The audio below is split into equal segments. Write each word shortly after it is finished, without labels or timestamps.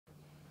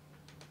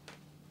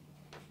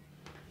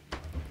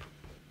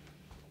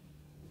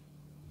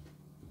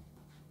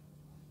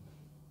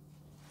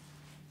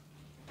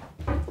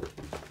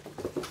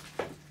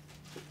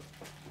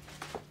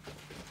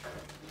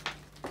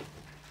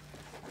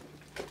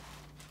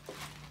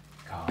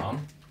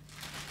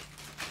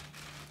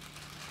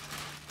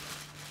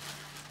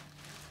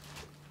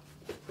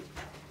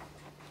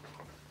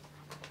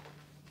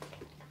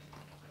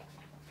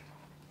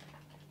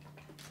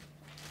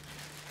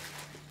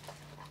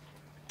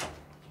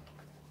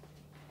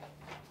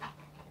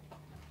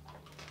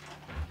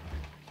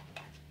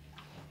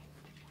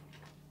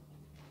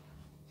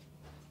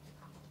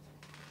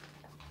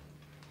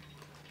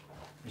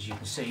as you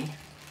can see,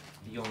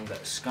 the young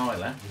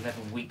Skylar,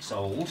 11 weeks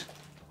old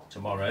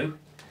tomorrow,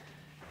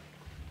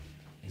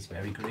 is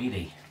very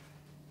greedy.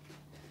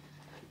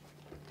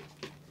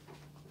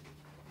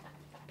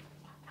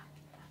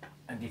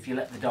 And if you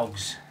let the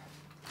dogs,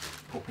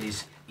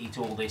 puppies, eat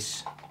all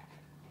this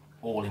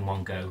all in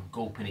one go,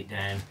 gulping it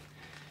down,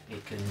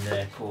 it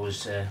can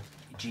cause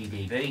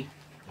GDV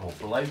or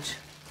bloat.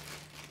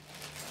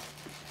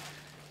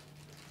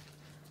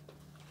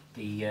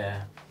 The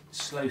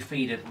slow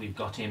feeder that we've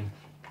got him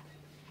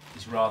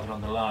is rather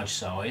on the large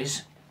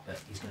size, but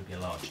he's going to be a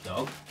large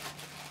dog.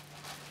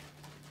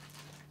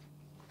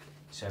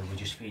 So we're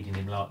just feeding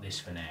him like this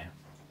for now.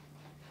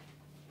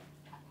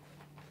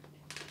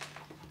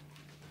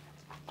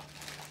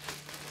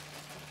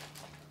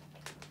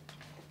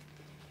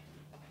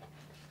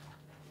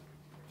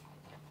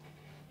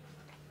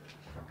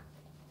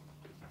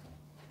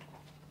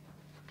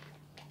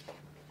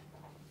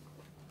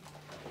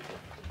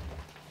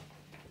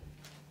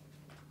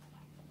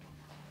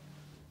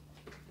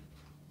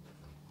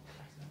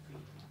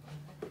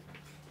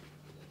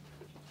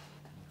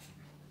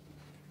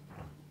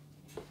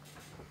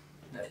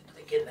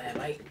 Get there,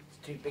 mate.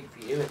 It's too big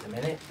for you at the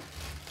minute.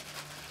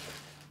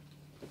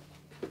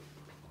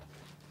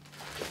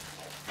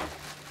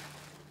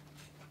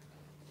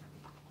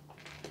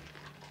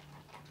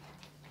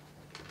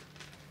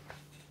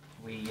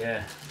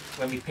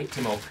 When we picked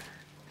him up,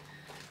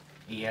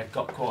 he had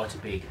got quite a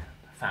big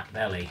fat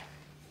belly.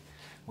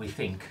 We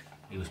think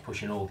he was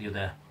pushing all the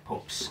other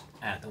pups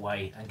out the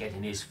way and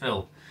getting his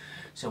fill.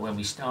 So when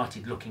we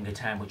started looking at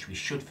how much we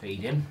should feed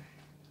him,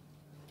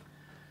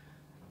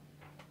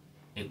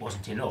 it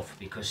wasn't enough,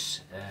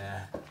 because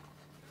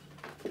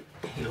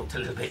he looked a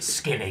little bit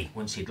skinny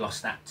once he'd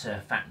lost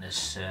that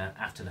fatness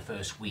after the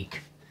first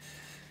week.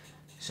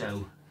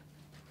 So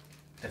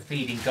the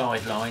feeding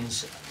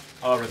guidelines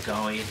are a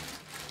guide.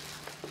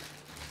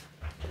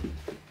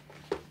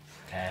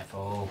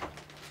 Careful.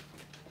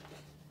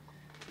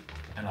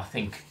 And I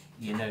think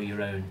you know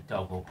your own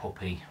dog or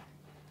puppy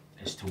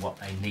as to what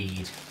they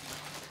need,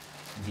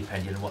 and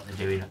depending on what they're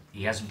doing.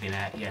 He hasn't been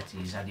out yet,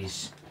 he's had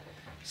his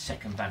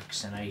second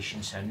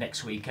vaccination, so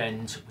next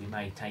weekend we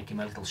may take him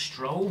a little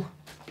stroll,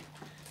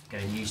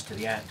 getting used to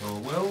the outdoor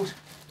world.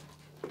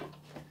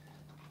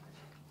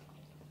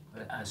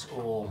 But as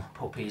all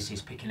puppies,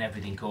 he's picking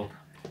everything up,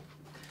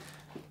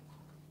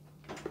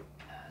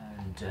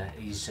 and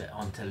he's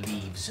onto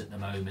leaves at the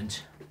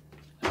moment.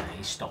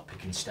 He's stopped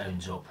picking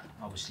stones up.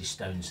 Obviously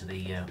stones are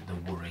the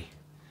worry.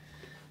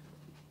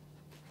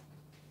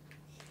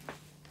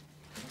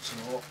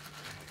 Some more.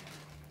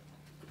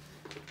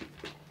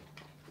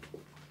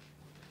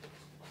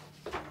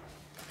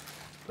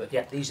 But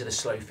yeah, these are the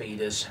slow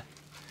feeders.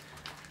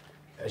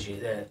 As you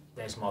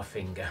there's my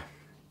finger.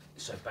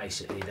 So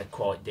basically they're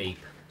quite deep,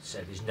 so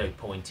there's no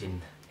point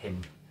in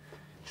him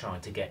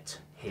trying to get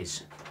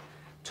his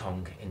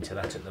tongue into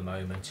that at the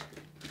moment.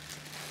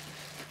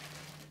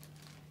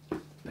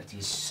 But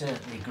he's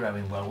certainly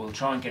growing well. We'll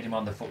try and get him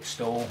on the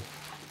footstool.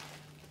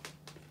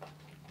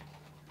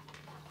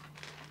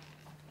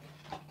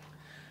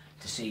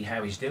 To see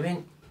how he's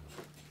doing.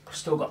 I've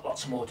still got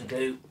lots more to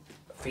do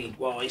feed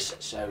wise,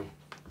 so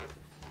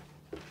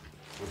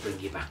we'll bring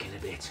you back in a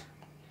bit.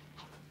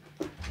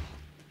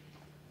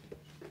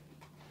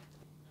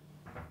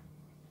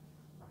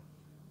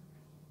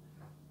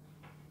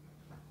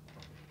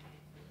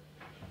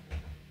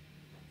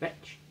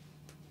 Fetch.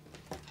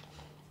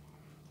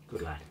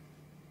 Good lad.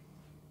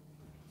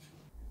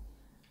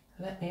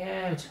 Let me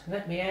out,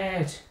 let me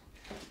out.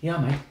 Yeah,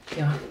 mate,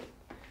 yeah.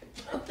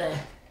 Up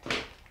there.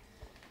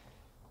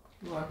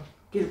 Go on,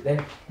 get it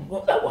then.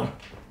 What, that one?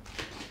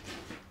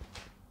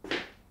 Do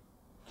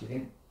you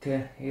think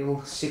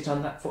he'll sit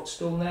on that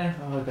footstool there?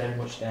 Oh, I very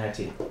much doubt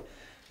it.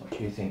 What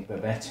do you think,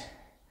 Babette?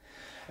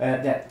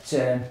 That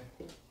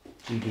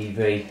GDV,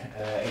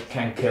 it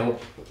can kill.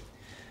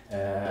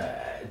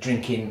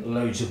 Drinking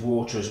loads of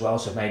water as well,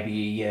 so maybe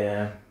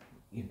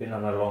you've been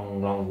on a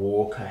long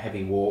walk, a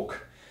heavy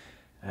walk,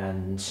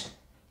 and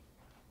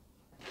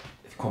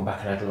you've come back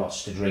and had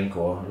lots to drink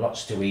or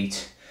lots to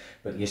eat.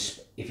 But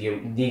if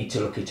you need to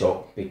look it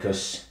up,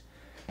 because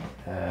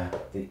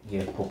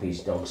your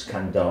puppies, dogs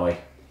can die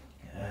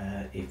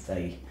if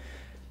they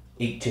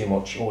eat too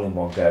much all in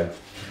one go,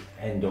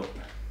 end up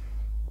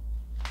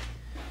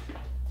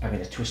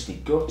having a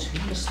twisted gut.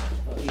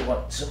 You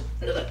want some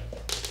another.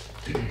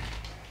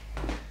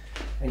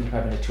 End up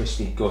having a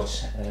twisted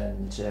gut,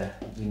 and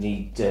we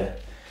need to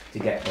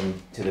get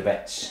them to the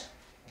vets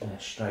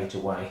straight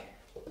away.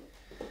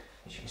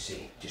 As you can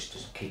see, just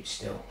doesn't keep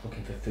still,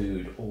 looking for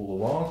food all the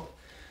while.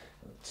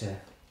 But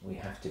we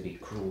have to be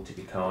cruel to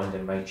be kind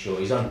and make sure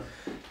he's on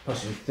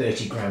possibly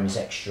 30 grams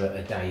extra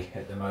a day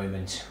at the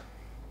moment,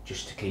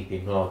 just to keep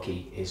him like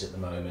he is at the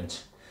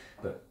moment.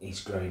 But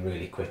he's growing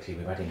really quickly.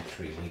 We've had him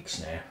 3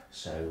 weeks now,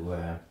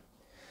 so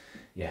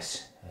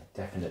yes,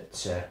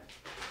 definite.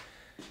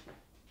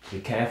 Be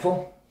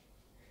careful.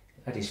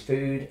 Had his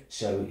food,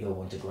 so he'll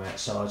want to go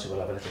outside, so we'll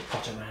have a little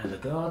pot around the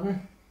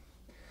garden.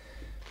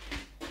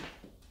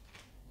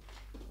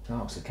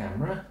 Starts the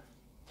camera.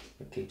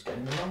 It keeps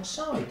getting the wrong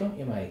side, don't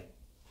you, mate?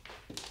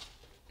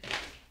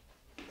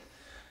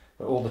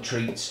 But all the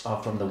treats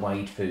are from the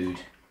weighed food.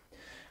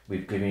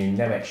 We've given him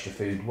no extra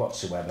food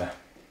whatsoever,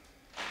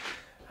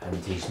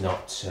 and he's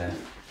not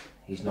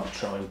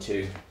trying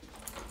to.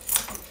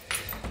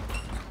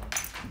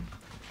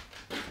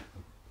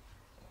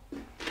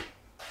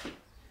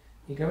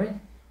 You going?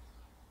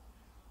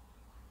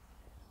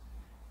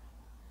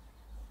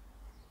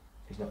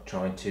 He's not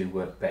trying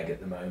to beg at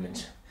the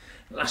moment.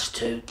 Last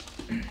two.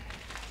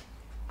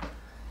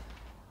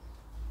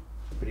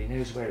 But he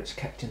knows where it's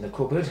kept in the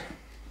cupboard.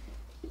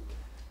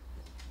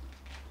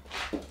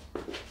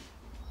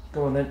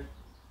 Go on then,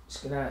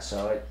 let's get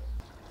outside.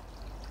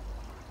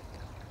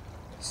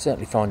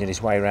 Certainly finding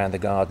his way around the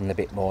garden a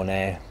bit more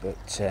now,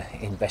 but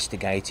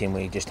investigating,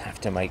 we just have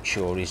to make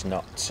sure he's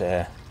not...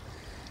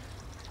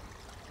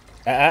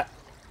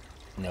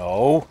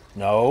 No,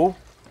 no.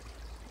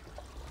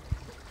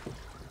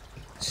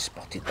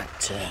 Spotted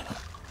that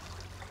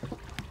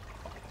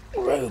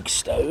rogue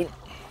stone.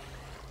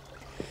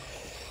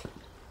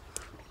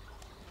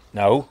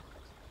 No,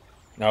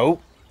 no.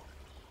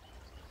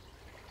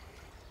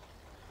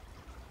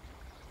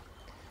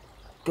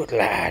 Good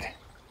lad.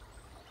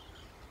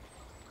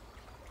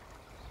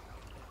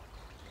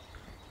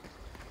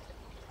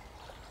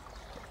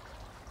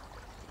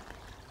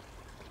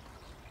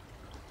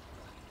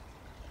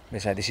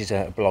 So this is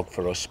a blog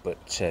for us,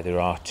 but there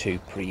are 2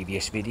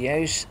 previous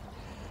videos.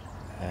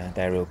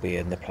 There will be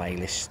in the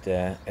playlist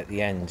at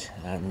the end,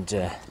 and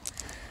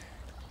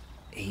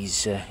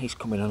he's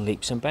coming on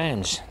leaps and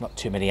bounds. Not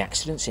too many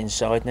accidents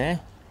inside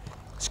now.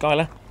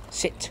 Skylar,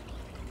 sit.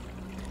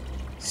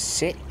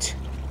 Sit.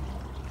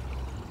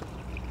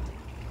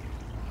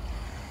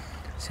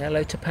 Say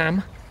hello to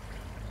Pam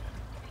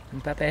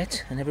and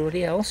Babette and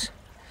everybody else.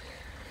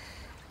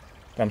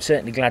 But I'm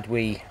certainly glad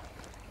we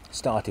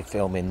started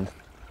filming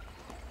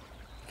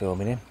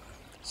him.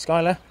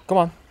 Skylar, come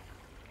on.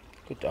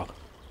 Good dog.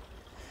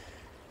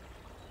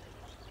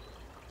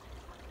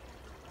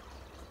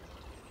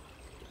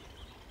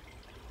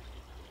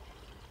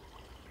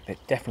 But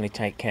definitely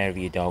take care of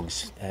your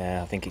dogs.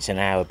 I think it's an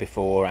hour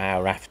before,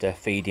 hour after,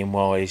 feeding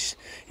wise.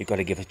 You've got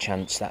to give a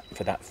chance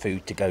for that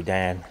food to go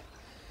down.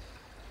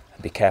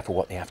 And be careful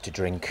what they have to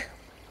drink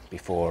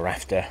before or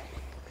after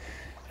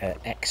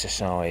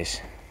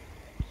exercise.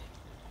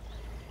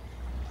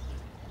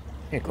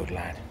 You're a good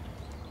lad.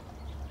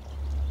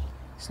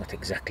 It's not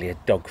exactly a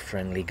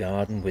dog-friendly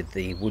garden with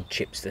the wood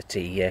chips that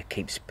he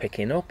keeps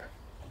picking up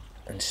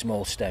and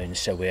small stones,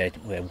 so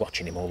we're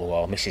watching him all the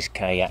while. Mrs.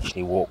 K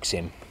actually walks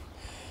him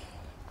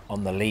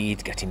on the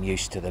lead, get him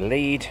used to the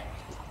lead.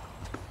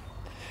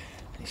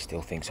 He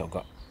still thinks I've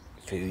got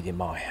food in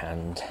my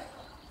hand,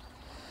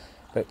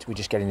 but we're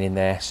just getting in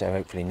there, so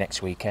hopefully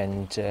next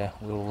weekend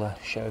we'll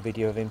show a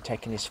video of him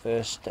taking his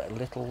first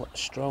little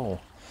stroll.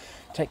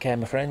 Take care,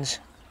 my friends.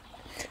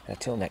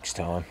 Until next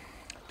time,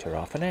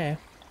 ta-ra for now.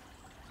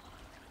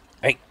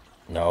 Hey,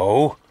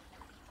 no.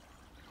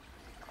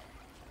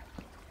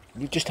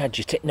 You've just had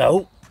your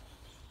no.